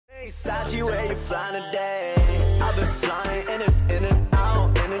Versace, where you flying today? I've been flying in and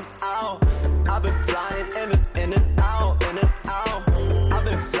out, in and out. I've been flying in and out, in and out. I've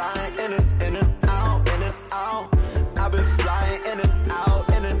been flying in and out, in and out. I've been flying in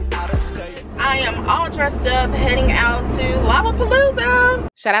and out of state. I am all dressed up, heading out to Lollapalooza.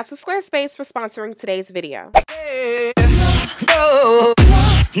 Shout out to Squarespace for sponsoring today's video. Hey, no,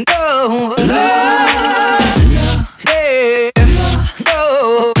 no, no. Hey,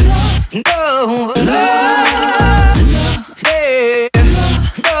 no, no, no. Hey,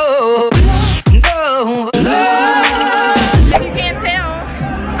 no, no, no. If you can't tell,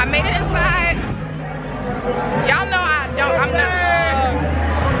 I made it inside. Y'all know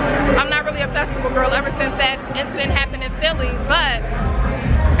I'm not really a festival girl ever since that incident happened in Philly, but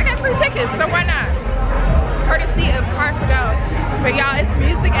I got free tickets, so why not? Courtesy of Car to Go. But y'all, it's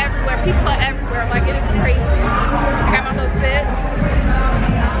music everywhere, people are everywhere, like it is crazy. I got my little fit.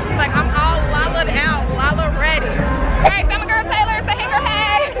 Like I'm all lolla'd out, lolla ready. Hey, I'm a girl Taylor, say hey girl,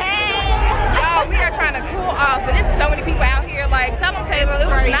 hey! Hey! Y'all, we are trying to cool off, but there's so many people out here, like, tell them Taylor, it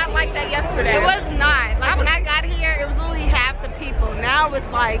was not like that yesterday. It was not. Like when I got here, it was literally half the people. Now it's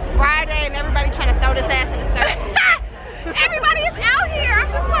like Friday and everybody trying to throw this ass in a circle. Everybody is out here.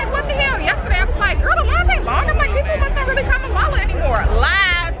 I'm just like, what the hell? Yesterday I was like, girl, the line ain't long. I'm like, people must not really come to Lolla anymore.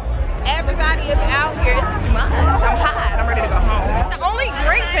 Lies. Everybody is out here. It's too much. I'm hot. I'm ready to go home. The only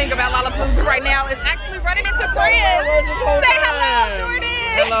great thing about Lollapalooza right now is actually running into friends. Say hello, Jordan.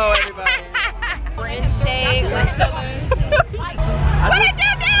 Hello, everybody. Friend shade. We're chilling. What did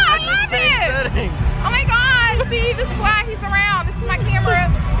you do? I love it. Settings. Oh my God. See, this is why he's around. This is my camera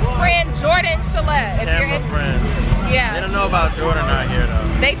friend, Jordan Chalet. Camera friend. Yeah. They don't know about Jordan out here, though.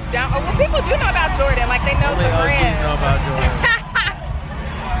 They don't. Oh, well, people do know about Jordan. Like, they know Only the brand. know about Jordan.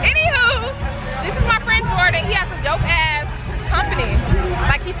 Anywho, this is my friend Jordan. He has a dope-ass company.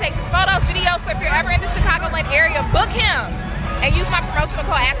 Like, he takes photos, videos, so if you're ever in the Chicagoland area, book him. And use my promotional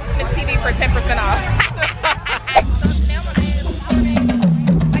code AshleySmithTV for 10% off. So, Janelle Monae is performing.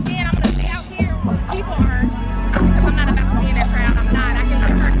 Again, I'm going to stay out here where people are. Because I'm not about to be in that crowd. I'm not. I can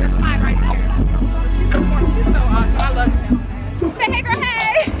look her just fine right here. She's so awesome. I love you. Say hey, girl, hey.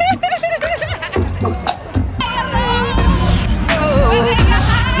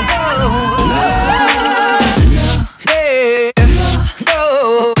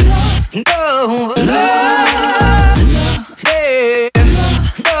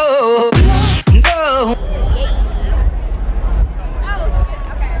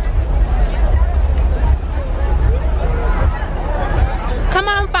 Come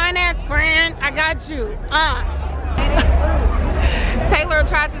on, finance friend. I got you. Taylor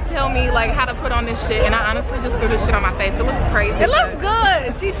tried to tell me like how to put on this shit, and I honestly just threw this shit on my face. It looks crazy. It looks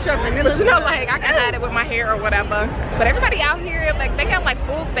good. She's tripping. It But looks you know, good. like I can hide it with my hair or whatever. But everybody out here, like they got like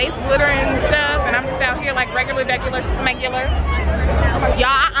full face glitter and stuff, and I'm just out here like regular, smegular. Y'all,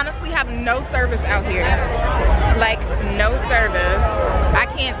 I honestly have no service out here. Like no service. I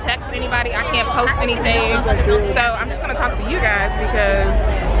can't text anybody. I can't post anything. So I'm just gonna talk to you guys because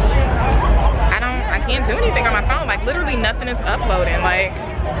I can't do anything on my phone. Like literally nothing is uploading. Like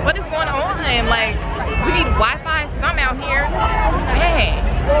what is going on? Like we need Wi-Fi, some out here. Dang.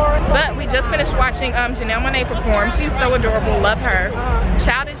 But we just finished watching Janelle Monae perform. She's so adorable, love her.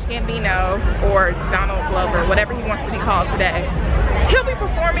 Childish Gambino or Donald Glover, whatever he wants to be called today. He'll be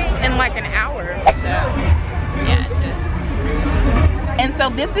performing in like an hour. So yeah, and so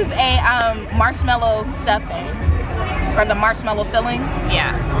this is a marshmallow stuffing. Or the marshmallow filling?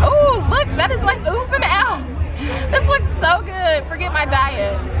 Yeah. Oh, look, that is like oozing out. This looks so good. Forget my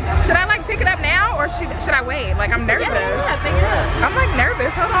diet. Should I like pick it up now or should I wait? Like I'm nervous. Yeah, pick it up. I'm like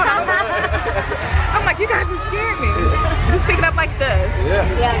nervous. Hold on. I'm like, you guys are scaring me. Just pick it up like this.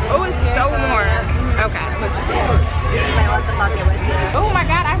 Yeah. Oh, it's so warm. Okay, let's see. Oh my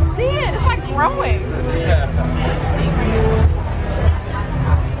God, I see it. It's like growing.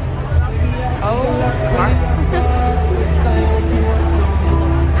 Oh,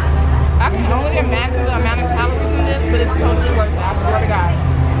 I can only imagine the amount of calories in this, but it's totally worth it, I swear to God.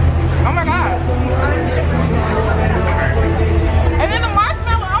 Oh my God. And then the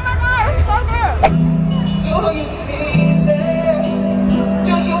marshmallow, oh my God, it's so good. Do you feel it?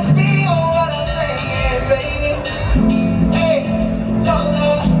 Do you feel what I'm saying, baby? Hey,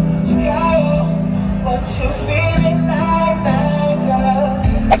 Lola, Chicago, what you feeling like now,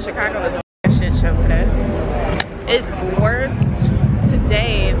 girl? Chicago is a shit show today. It's worse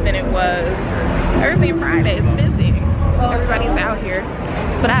today than it was Thursday and Friday. It's busy. Everybody's out here.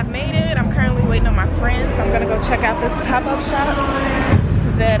 But I've made it. I'm currently waiting on my friends. I'm gonna go check out this pop-up shop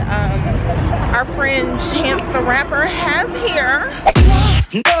that our friend Chance the Rapper has here.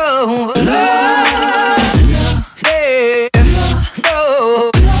 No. no love, yeah, no,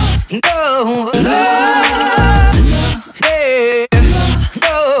 no love, yeah,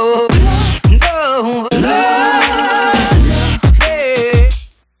 no, no love, yeah,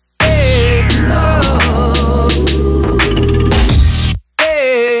 yeah, no,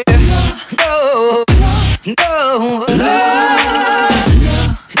 yeah, no, no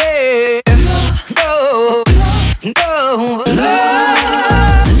love, yeah, no, no love,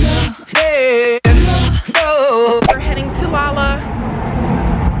 yeah, no. We're heading to Lolla.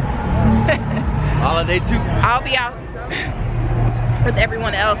 Holiday 2. I'll be out with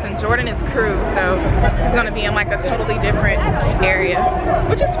everyone else, and Jordan is crew, so he's gonna be in like a totally different area,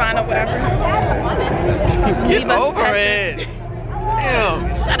 which is fine or whatever. Get over it.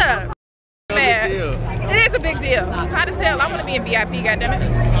 Damn. Shut up. Man, it is a big deal. It's hot as hell. I want to be in VIP,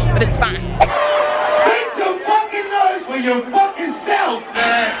 goddammit, but it's fine. Make some fucking noise for your fucking self,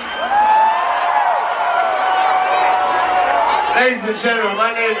 man. Ladies and gentlemen,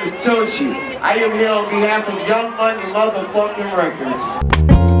 my name is Tochi. I am here on behalf of Young Money Motherfucking Records.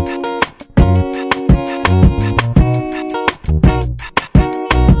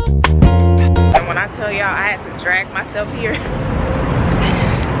 And when I tell y'all I had to drag myself here,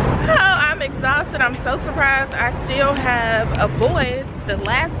 oh, I'm exhausted. I'm so surprised I still have a voice. The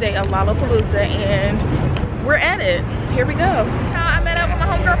last day of Lollapalooza, and we're at it. Here we go. I met up with my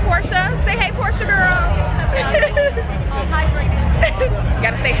homegirl Portia. Say hey, Portia girl.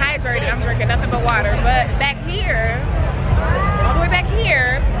 Gotta stay hydrated. I'm drinking nothing but water. But back here, all the way back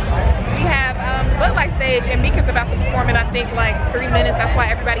here, we have the Bud Light stage, and Meek is about to perform in I think like 3 minutes. That's why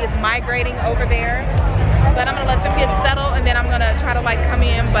everybody is migrating over there. But I'm gonna let them get settled, and then I'm gonna try to like come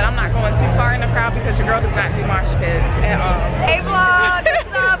in, but I'm not going too far in the crowd because your girl does not do mosh pits at all. Hey vlog,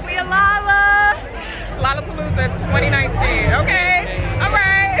 what's up? We in Lolla. Lollapalooza 2019. Okay, all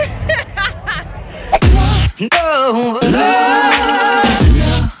right. No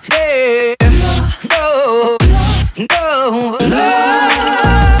love, yeah, no, no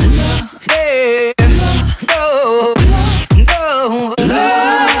love, yeah, no, no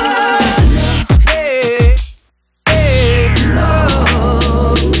love, yeah, yeah, no.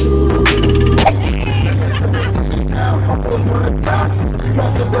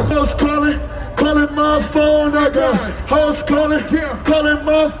 House calling my phone, I got house calling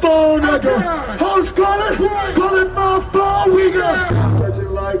my phone, I got house calling my phone, we got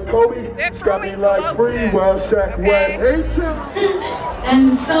touching like Kobe, got me like free while Shaq West.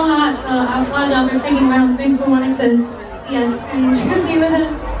 And it's so hot, so I applaud y'all for sticking around. Thanks for wanting to see us and be with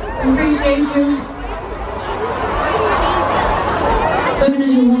us. We appreciate you. We're gonna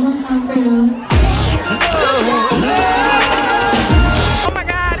do one more song for you. Oh my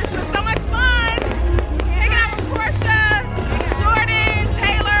God, it's been so much fun hanging out with Portia, Jordan,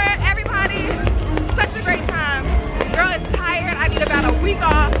 Taylor, everybody. Such a great time. Girl is tired. I need about a week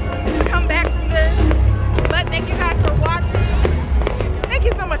off to come back from this. But thank you guys for watching. Thank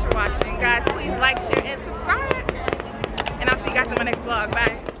you so much for watching, guys. Please like, share, and subscribe. And I'll see you guys in my next vlog.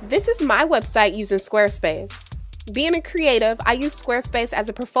 Bye. This is my website using Squarespace. Being a creative, I use Squarespace as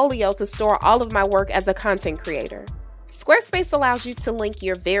a portfolio to store all of my work as a content creator. Squarespace allows you to link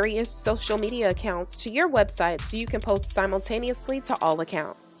your various social media accounts to your website so you can post simultaneously to all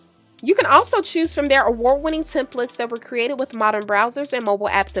accounts. You can also choose from their award-winning templates that were created with modern browsers and mobile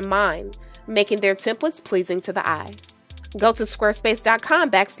apps in mind, making their templates pleasing to the eye. Go to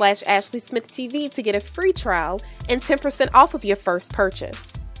squarespace.com/AshleySmithTV to get a free trial and 10% off of your first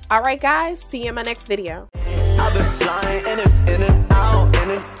purchase. Alright guys, see you in my next video. I've been flying in and out,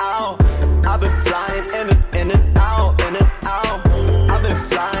 in and out. I've been flying in and out, in and out. I've been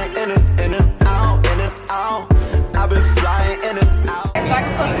flying in and out, in and out. I've been flying in and out. So I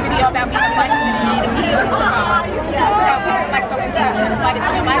just posted a video about being a flight attendant and being able to help people like so into flight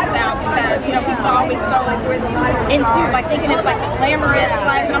attendant lifestyle, because you know people are always so into like thinking it's like the glamorous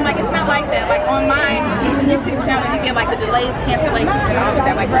life, and I'm like, it's not like that. Like on my YouTube channel, you get like the delays, cancellations, and all of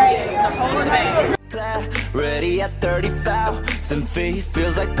that, like the whole shebang. Ready at 30,000 feet,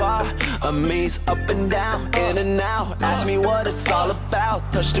 feels like part of me's up and down, in and out. Ask me what it's all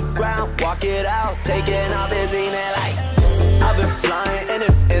about. Touch the ground, walk it out, taking off, busy like I've been flying in